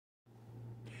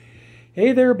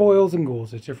Hey there, boils and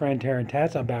ghouls. It's your friend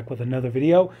Tats. I'm back with another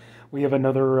video. We have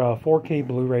another 4K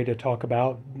Blu-ray to talk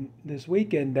about this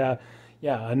week, and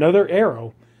yeah, another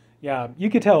Arrow. Yeah, you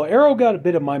could tell Arrow got a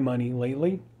bit of my money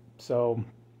lately. So,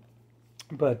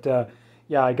 but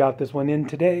yeah, I got this one in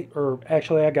today, or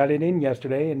actually, I got it in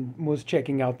yesterday, and was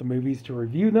checking out the movies to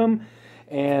review them.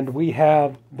 And we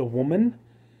have The Woman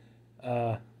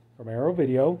from Arrow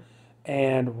Video,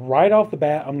 and right off the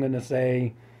bat, I'm going to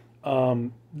say.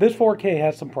 This 4K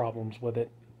has some problems with it,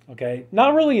 okay?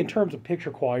 Not really in terms of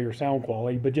picture quality or sound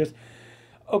quality, but just,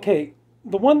 okay,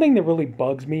 the one thing that really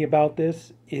bugs me about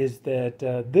this is that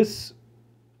this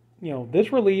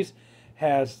release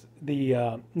has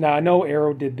the, now I know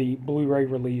Arrow did the Blu-ray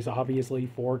release,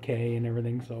 obviously 4K and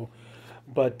everything, so,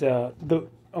 but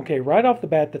okay, right off the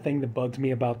bat, the thing that bugs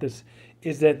me about this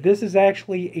is that this is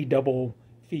actually a double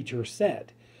feature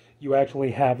set. You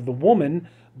actually have The Woman,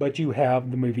 but you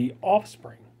have the movie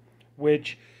Offspring,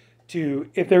 which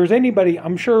if there's anybody,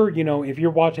 I'm sure, if you're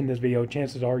watching this video,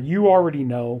 chances are you already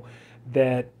know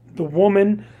that The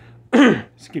Woman,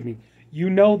 excuse me, you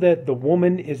know that The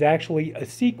Woman is actually a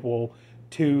sequel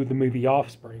to the movie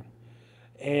Offspring.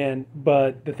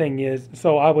 But the thing is,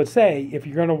 so I would say, if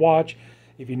you're going to watch,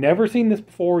 if you've never seen this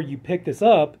before, you pick this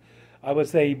up, I would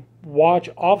say watch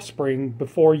Offspring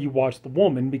before you watch The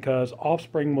Woman, because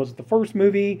Offspring was the first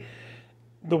movie.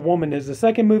 The Woman is the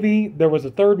second movie. There was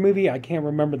a third movie. I can't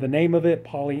remember the name of it.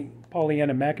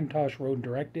 Pollyanna McIntosh wrote and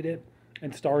directed it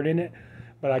and starred in it,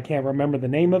 but I can't remember the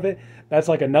name of it. That's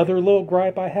like another little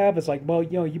gripe I have. It's like, well,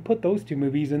 you put those two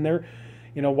movies in there.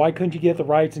 Why couldn't you get the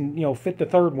rights and, fit the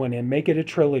third one in? Make it a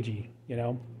trilogy,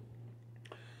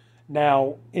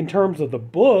 Now, in terms of the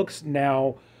books,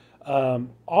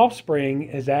 Offspring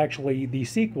is actually the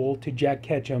sequel to Jack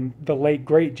Ketchum, the late,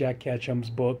 great Jack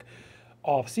Ketchum's book,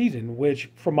 Off Season,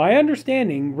 which, from my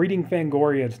understanding, reading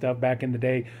Fangoria and stuff back in the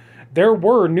day, there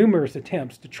were numerous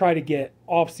attempts to try to get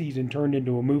Off Season turned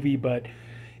into a movie, but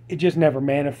it just never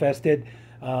manifested.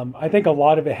 I think a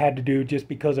lot of it had to do just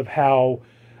because of how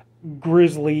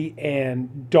grisly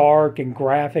and dark and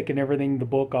graphic and everything the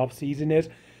book Off Season is.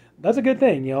 That's a good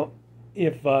thing,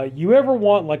 If you ever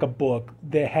want like a book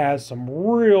that has some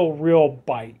real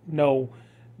bite, no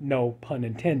pun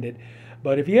intended,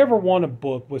 but if you ever want a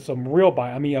book with some real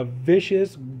bite, I mean a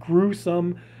vicious,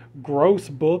 gruesome, gross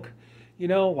book,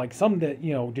 like something that,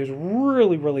 just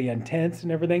really intense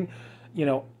and everything,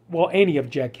 well, any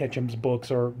of Jack Ketchum's books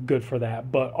are good for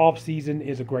that, but Off Season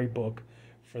is a great book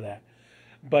for that.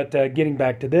 But getting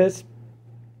back to this,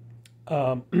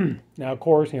 now of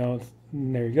course,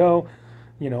 there you go,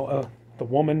 The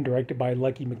Woman, directed by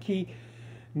Lucky McKee.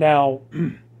 Now,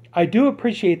 I do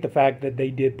appreciate the fact that they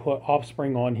did put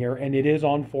Offspring on here, and it is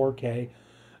on 4K,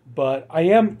 but I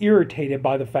am irritated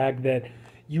by the fact that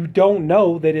you don't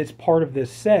know that it's part of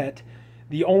this set.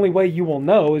 The only way you will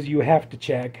know is you have to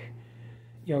check,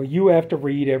 you have to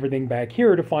read everything back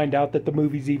here to find out that the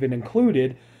movie's even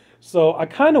included. So I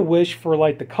kind of wish for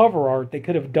like the cover art, they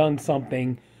could have done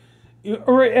something,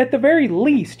 or at the very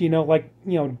least,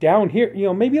 down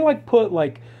here, maybe like put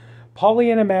like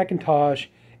Pollyanna McIntosh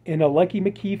in a Lucky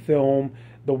McKee film,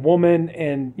 The Woman,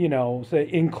 and so it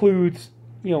includes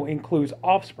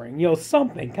Offspring,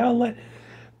 something kind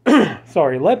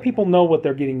of let people know what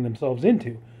they're getting themselves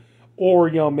into, or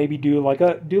maybe do like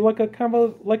a kind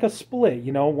of like a split,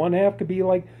 one half could be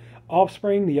like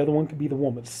Offspring, the other one could be The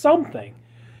Woman, something,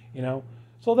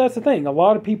 So that's the thing. There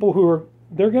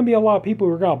are going to be a lot of people who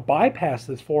are going to bypass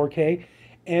this 4K,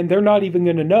 and they're not even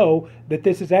going to know that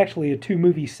this is actually a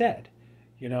 2-movie set,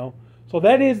 So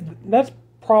that's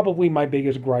probably my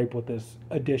biggest gripe with this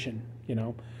edition,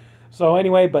 So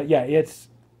anyway, but yeah, it's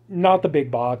not the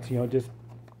big box, just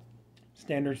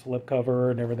standard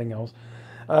slipcover and everything else.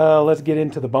 Let's get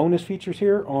into the bonus features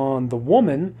here. On The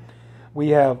Woman, we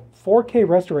have 4K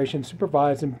restoration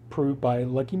supervised and approved by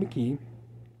Lucky McKee.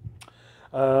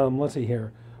 Let's see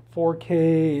here.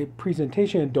 4K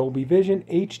presentation, Dolby Vision,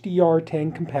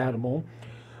 HDR10 compatible.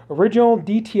 Original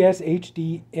DTS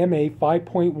HD MA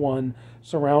 5.1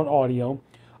 surround audio.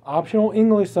 Optional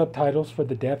English subtitles for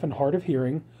the deaf and hard of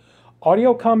hearing.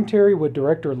 Audio commentary with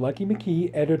director Lucky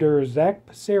McKee, editor Zach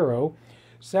Passero,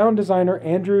 sound designer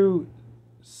Andrew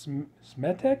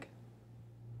Smetek,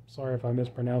 sorry if I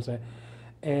mispronounced that,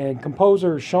 and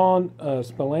composer Sean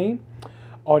Spillane.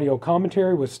 Audio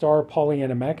commentary with star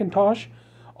Pollyanna McIntosh.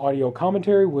 Audio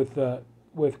commentary with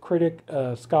critic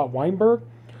Scott Weinberg.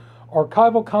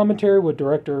 Archival commentary with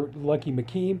director Lucky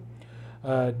McKee.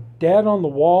 Dad on the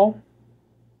Wall,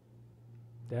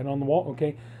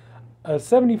 okay. A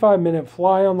 75-minute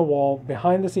fly on the wall,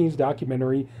 behind-the-scenes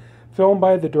documentary filmed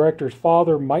by the director's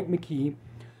father, Mike McKee.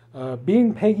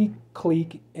 Being Peggy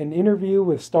Cleek, an interview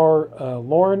with star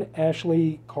Lauren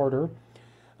Ashley Carter.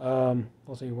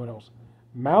 Let's see, what else?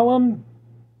 Malum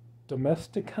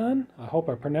Domesticon? I hope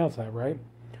I pronounced that right.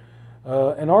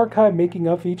 An archive making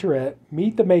of featurette.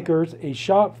 Meet the Makers, a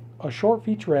short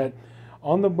featurette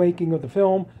on the making of the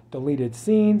film. Deleted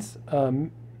scenes.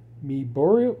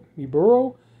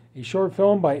 Miburo, a short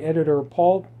film by editor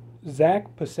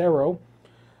Zach Passero.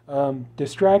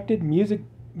 Distracted, music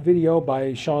video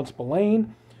by Sean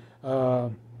Spillane.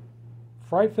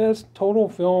 Fright Fest, total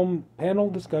film panel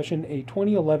discussion, a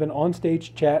 2011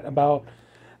 onstage chat about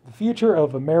the future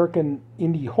of American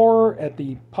indie horror at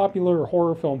the Popular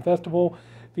Horror Film Festival,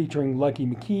 featuring Lucky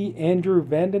McKee, Andrew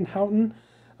Vandenhouten,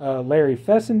 Larry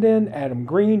Fessenden, Adam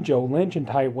Green, Joe Lynch, and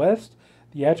Ty West.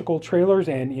 Theatrical trailers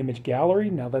and image gallery.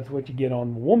 Now that's what you get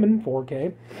on Woman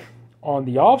 4K. On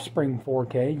the Offspring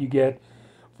 4K, you get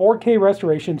 4K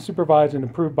restoration supervised and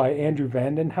approved by Andrew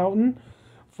Vandenhouten.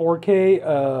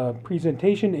 4K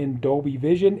presentation in Dolby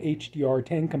Vision,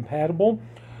 HDR10 compatible.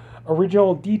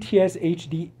 Original DTS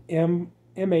HD MA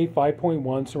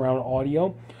 5.1 surround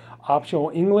audio.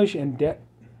 Optional English and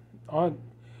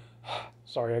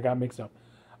sorry, I got mixed up.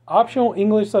 Optional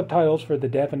English subtitles for the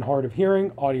deaf and hard of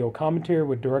hearing. Audio commentary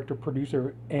with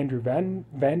director-producer Andrew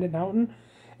Vandenhouten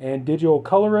and digital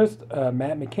colorist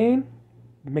Matt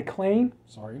McLean.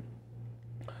 Sorry.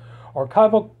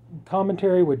 Archival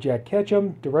commentary with Jack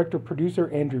Ketchum, director-producer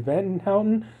Andrew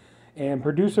Vandenhouten, and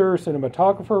producer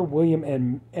cinematographer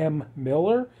William M.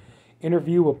 Miller.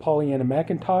 Interview with Pollyanna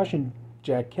McIntosh and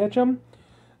Jack Ketchum.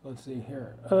 Let's see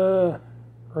here. Or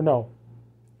no.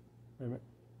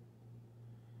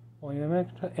 Wait a minute.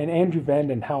 And Andrew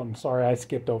Vandenhouten. Sorry, I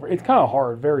skipped over. It's kind of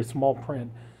hard. Very small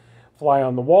print. Fly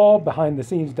on the Wall,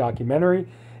 behind-the-scenes documentary.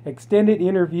 Extended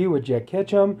interview with Jack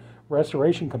Ketchum.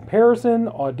 Restoration comparison.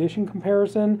 Audition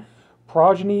comparison.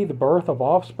 Progeny, the birth of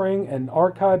Offspring. An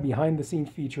archive behind-the-scenes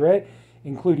featurette,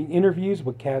 including interviews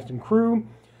with cast and crew.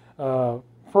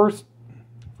 First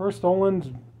Stolen's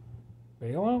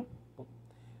Bailout.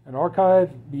 An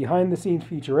archive behind-the-scenes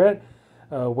featurette.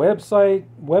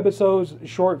 Webisodes,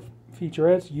 short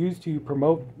featurettes used to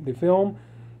promote the film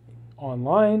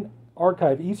online,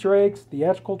 archive Easter eggs,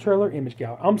 theatrical trailer, image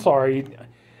gallery. I'm sorry,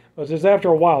 but just after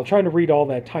a while, trying to read all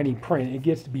that tiny print, it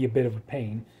gets to be a bit of a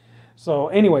pain. So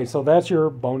anyway, so that's your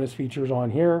bonus features on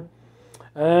here.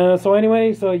 Yeah. So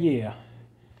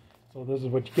this is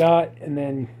what you got, and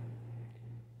then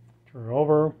turn it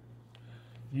over.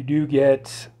 You do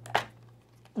get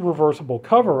reversible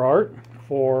cover art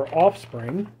for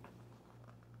Offspring.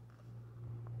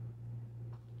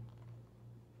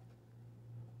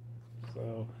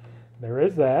 So there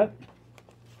is that.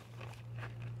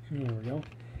 There we go.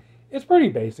 It's pretty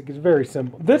basic. It's very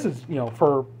simple. This is,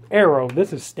 for Arrow,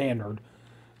 this is standard.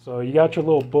 So you got your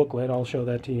little booklet. I'll show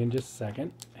that to you in just a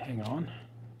second. Hang on.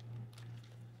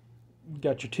 You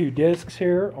got your 2 discs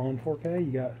here on 4K.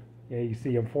 You got, you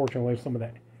see, unfortunately, some of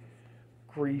that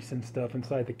grease and stuff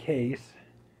inside the case.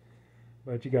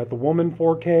 But you got the Woman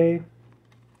 4K.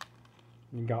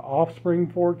 You got Offspring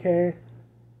 4K.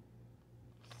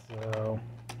 So,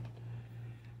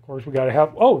 of course, we got to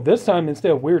have... Oh, this time, instead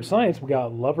of Weird Science, we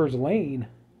got Lover's Lane.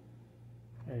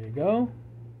 There you go.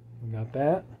 We got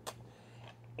that.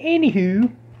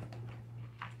 Anywho.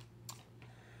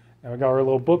 Now we got our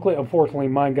little booklet. Unfortunately,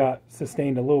 mine got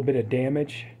sustained a little bit of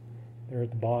damage there at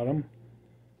the bottom.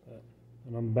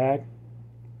 And on the back,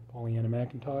 Pollyanna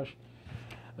McIntosh.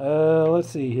 Let's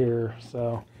see here.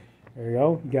 So, there you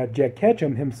go. You got Jack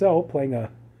Ketchum himself playing a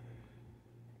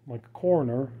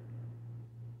coroner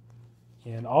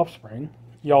in Offspring.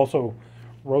 He also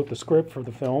wrote the script for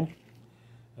the film.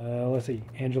 Let's see.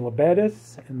 Angela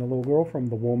Bettis and the little girl from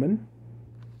The Woman.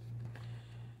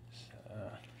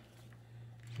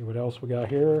 See what else we got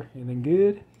here. Anything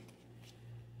good?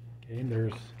 Okay, and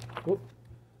there's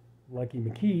Lucky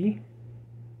McKee.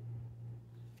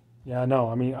 Yeah, I know.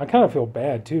 I mean, I kind of feel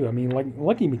bad, too. I mean,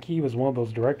 Lucky McKee was one of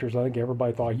those directors, I think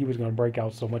everybody thought he was going to break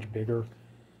out so much bigger,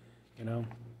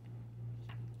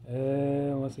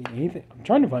 Let's see, anything. I'm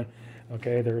trying to find...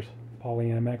 Okay, there's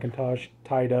Pollyanna McIntosh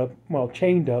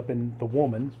chained up in The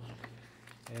Woman.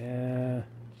 Yeah,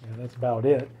 that's about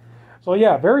it. So,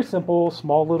 yeah, very simple,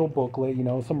 small little booklet,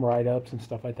 some write-ups and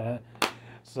stuff like that.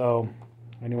 So,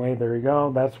 anyway, there you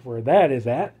go. That's where that is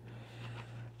at.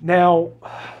 Now...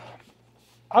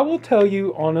 I will tell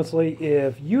you, honestly,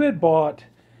 if you had bought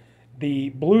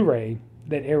the Blu-ray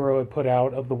that Arrow had put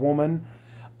out of The Woman,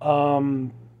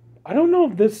 I don't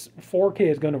know if this 4K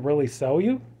is going to really sell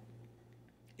you.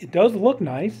 It does look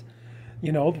nice.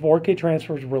 The 4K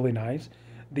transfer is really nice.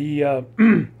 The,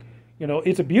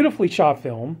 it's a beautifully shot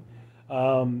film.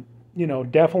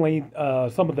 Definitely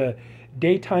some of the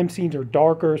daytime scenes are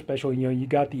darker, especially, you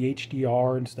got the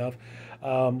HDR and stuff.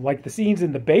 Like the scenes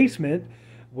in the basement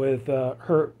with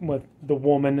the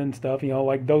woman and stuff,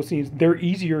 like those scenes, they're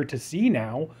easier to see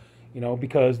now,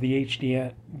 because the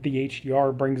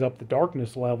HDR brings up the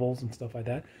darkness levels and stuff like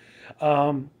that.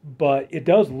 But it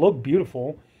does look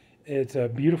beautiful. It's a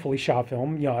beautifully shot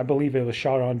film. I believe it was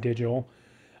shot on digital,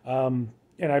 and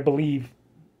I believe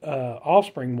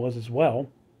Offspring was as well.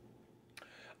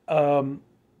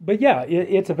 But yeah,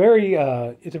 it's a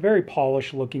very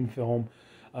polished looking film.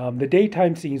 The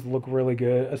daytime scenes look really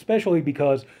good, especially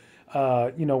because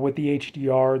with the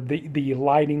HDR, the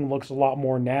lighting looks a lot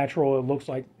more natural. It looks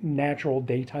like natural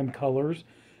daytime colors,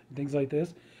 and things like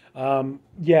this.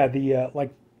 Yeah, the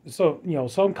like so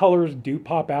some colors do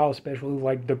pop out, especially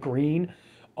like the green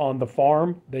on the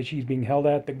farm that she's being held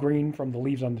at, the green from the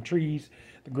leaves on the trees,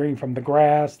 the green from the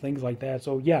grass, things like that.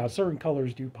 So yeah, certain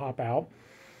colors do pop out.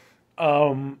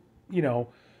 Um, you know,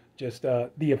 just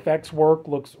the effects work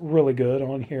looks really good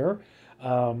on here.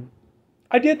 Um,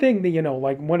 I did think that,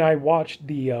 like when I watched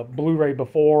the Blu-ray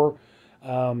before,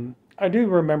 I do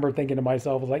remember thinking to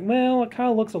myself, I was like, well, it kind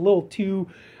of looks a little too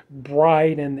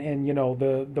bright, and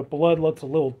the blood looks a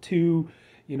little too,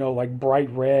 like bright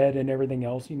red and everything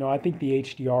else. I think the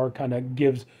HDR kind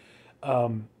of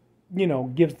um,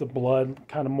 gives the blood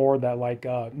kind of more that like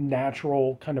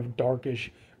natural kind of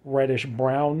darkish reddish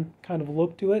brown kind of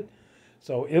look to it.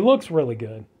 So it looks really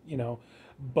good.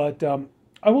 But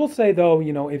I will say though,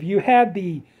 if you had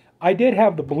I did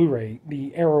have the Blu-ray,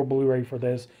 the Arrow Blu-ray for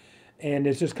this, and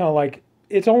it's just kind of like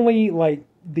it's only like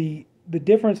the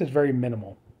difference is very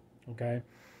minimal. Okay.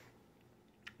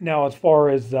 Now, as far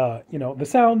as the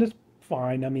sound is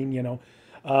fine. I mean,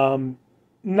 um,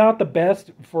 not the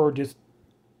best for just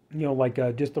like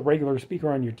just the regular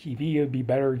speaker on your TV. It would be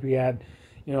better if you had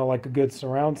like a good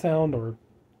surround sound, or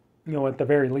at the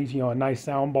very least a nice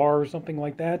sound bar or something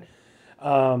like that.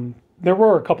 There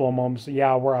were a couple of moments,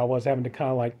 yeah, where I was having to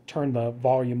kind of like turn the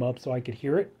volume up so I could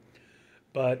hear it.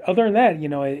 But other than that,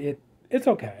 it's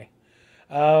okay.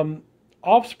 Um,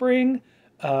 Offspring,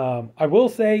 I will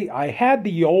say I had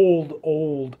the old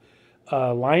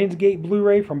Lionsgate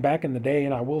Blu-ray from back in the day,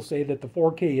 and I will say that the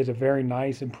 4K is a very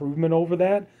nice improvement over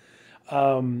that.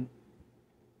 Um,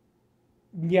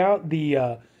 yeah, the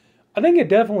I think it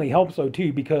definitely helps though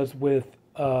too, because with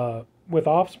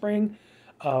Offspring,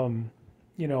 um,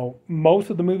 most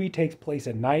of the movie takes place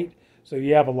at night, so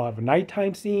you have a lot of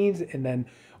nighttime scenes. And then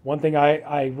one thing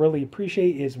I really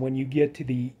appreciate is when you get to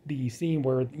the scene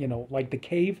where like the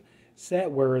cave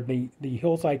set where the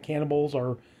hillside cannibals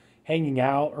are hanging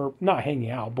out, or not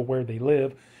hanging out, but where they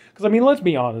live. Because I mean, let's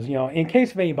be honest, in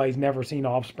case if anybody's never seen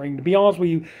Offspring, to be honest with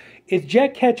you, it's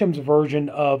Jack Ketchum's version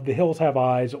of The Hills Have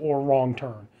Eyes or Wrong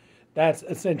Turn. That's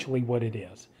essentially what it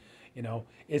is.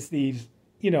 It's these,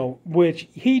 which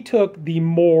he took the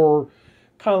more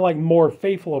kind of like more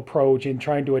faithful approach in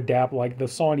trying to adapt like the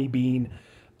Sawney Bean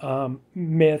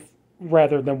myth,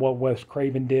 rather than what Wes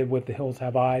Craven did with The Hills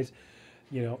Have Eyes.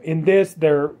 In this,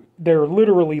 they're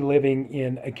literally living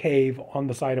in a cave on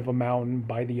the side of a mountain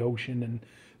by the ocean and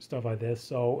stuff like this.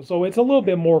 So it's a little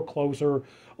bit more closer, a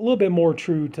little bit more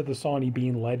true to the Sawney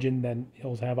Bean legend than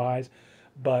Hills Have Eyes.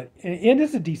 But and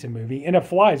it's a decent movie, and it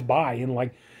flies by. And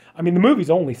like, I mean, the movie's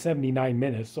only 79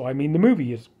 minutes, so I mean, the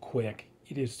movie is quick.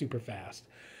 It is super fast.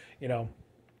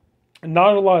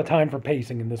 Not a lot of time for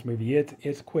pacing in this movie.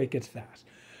 It's quick, it's fast.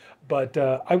 But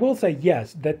I will say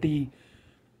yes, that the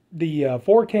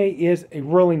 4K is a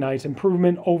really nice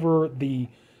improvement over the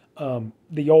old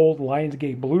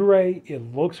Lionsgate Blu-ray.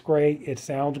 It looks great. It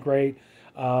sounds great.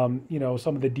 Some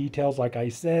of the details, like I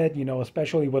said,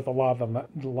 especially with a lot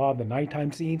of the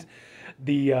nighttime scenes,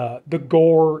 the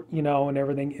gore, and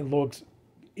everything, it looks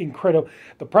incredible.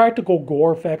 The practical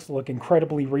gore effects look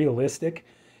incredibly realistic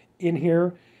in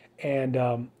here. And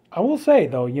I will say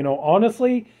though,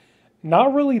 honestly,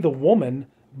 not really the woman,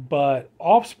 but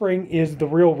Offspring is the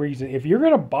real reason. If you're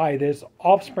going to buy this,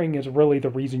 Offspring is really the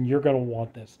reason you're going to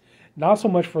want this. Not so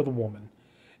much for the woman.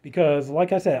 Because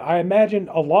like I said, I imagine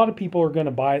a lot of people are going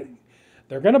to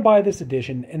buy this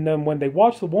edition, and then when they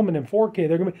watch the woman in 4K,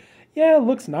 they're going to be, yeah, it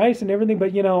looks nice and everything,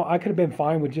 but I could have been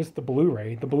fine with just the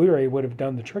Blu-ray. The Blu-ray would have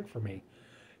done the trick for me,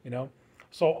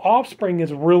 So Offspring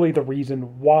is really the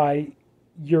reason why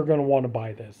you're going to want to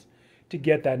buy this, to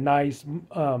get that nice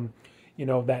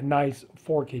that nice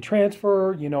 4K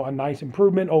transfer, a nice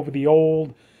improvement over the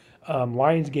old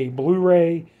Lionsgate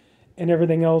Blu-ray and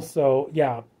everything else. So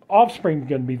yeah, Offspring is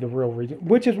going to be the real reason,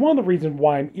 which is one of the reasons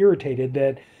why I'm irritated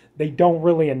that they don't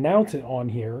really announce it on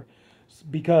here,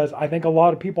 because I think a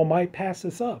lot of people might pass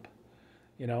this up.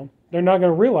 They're not going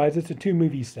to realize it's a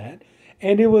 2-movie set.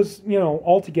 And it was,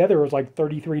 altogether it was like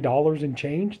 $33 and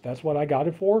change. That's what I got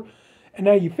it for. And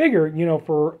now you figure,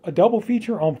 for a double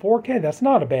feature on 4K, that's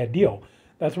not a bad deal.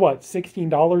 That's what,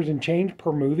 $16 and change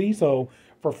per movie. So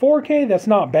for 4K, that's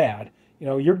not bad.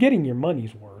 You're getting your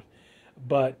money's worth.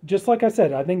 But just like I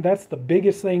said, I think that's the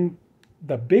biggest thing,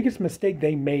 the biggest mistake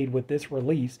they made with this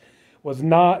release was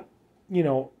not,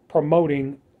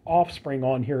 promoting Offspring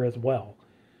on here as well.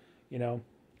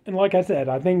 And like I said,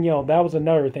 I think, that was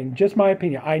another thing. Just my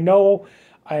opinion. I know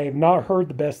I have not heard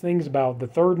the best things about the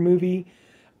third movie,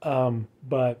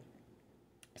 but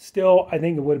still, I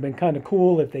think it would have been kind of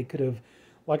cool if they could have,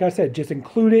 like I said, just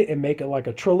include it and make it like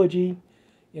a trilogy,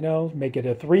 make it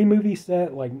a 3-movie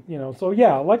set, so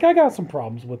yeah, like I got some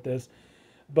problems with this,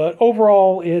 but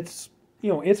overall, it's,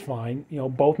 it's fine.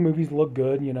 Both movies look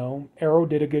good, Arrow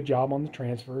did a good job on the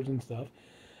transfers and stuff.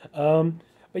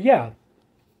 But yeah,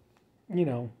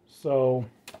 so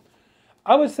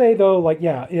I would say though,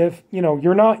 if,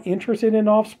 you're not interested in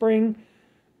Offspring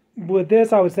with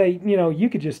this, I would say, you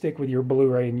could just stick with your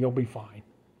Blu-ray and you'll be fine.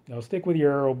 Stick with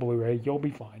your Arrow Blu-ray, you'll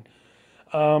be fine.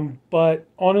 But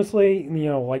honestly,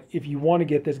 if you want to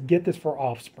get this for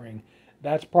Offspring.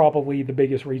 That's probably the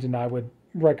biggest reason I would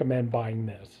recommend buying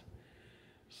this.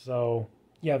 So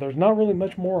yeah, there's not really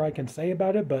much more I can say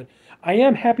about it, but I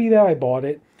am happy that I bought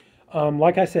it.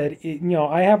 Like I said,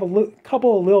 I have a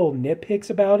couple of little nitpicks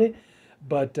about it,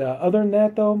 but other than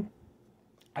that, though,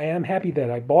 I am happy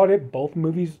that I bought it. Both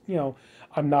movies,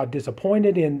 I'm not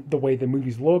disappointed in the way the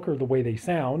movies look or the way they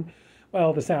sound.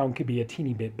 Well, the sound could be a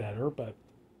teeny bit better, but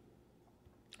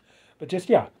just,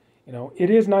 yeah, it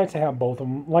is nice to have both of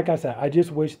them. Like I said, I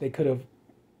just wish they could have,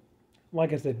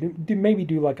 like I said, maybe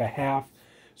do like a half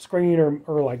screen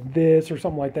or like this or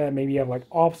something like that. Maybe you have like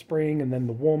Offspring and then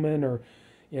the woman or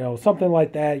something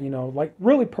like that, like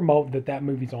really promote that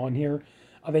movie's on here.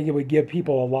 I think it would give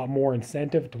people a lot more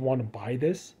incentive to want to buy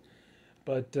this.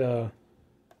 But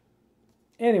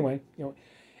anyway,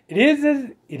 it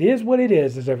is what it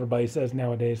is, as everybody says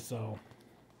nowadays. So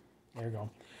there you go.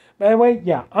 But anyway,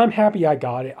 yeah, I'm happy I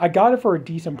got it. I got it for a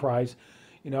decent price.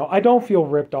 I don't feel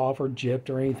ripped off or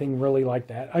gypped or anything really like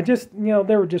that. I just,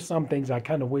 there were just some things I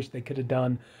kind of wish they could have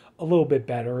done a little bit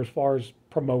better as far as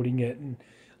promoting it and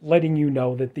letting you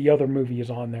know that the other movie is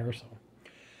on there. So,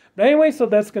 but anyway, so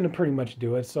that's going to pretty much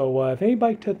do it. So if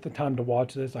anybody took the time to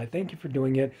watch this, I thank you for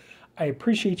doing it. I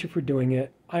appreciate you for doing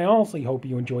it. I honestly hope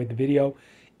you enjoyed the video.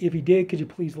 If you did, could you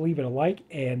please leave it a like?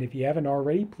 And if you haven't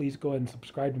already, please go ahead and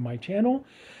subscribe to my channel.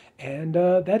 And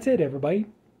that's it, everybody.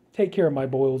 Take care of my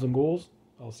boils and ghouls.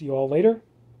 I'll see you all later.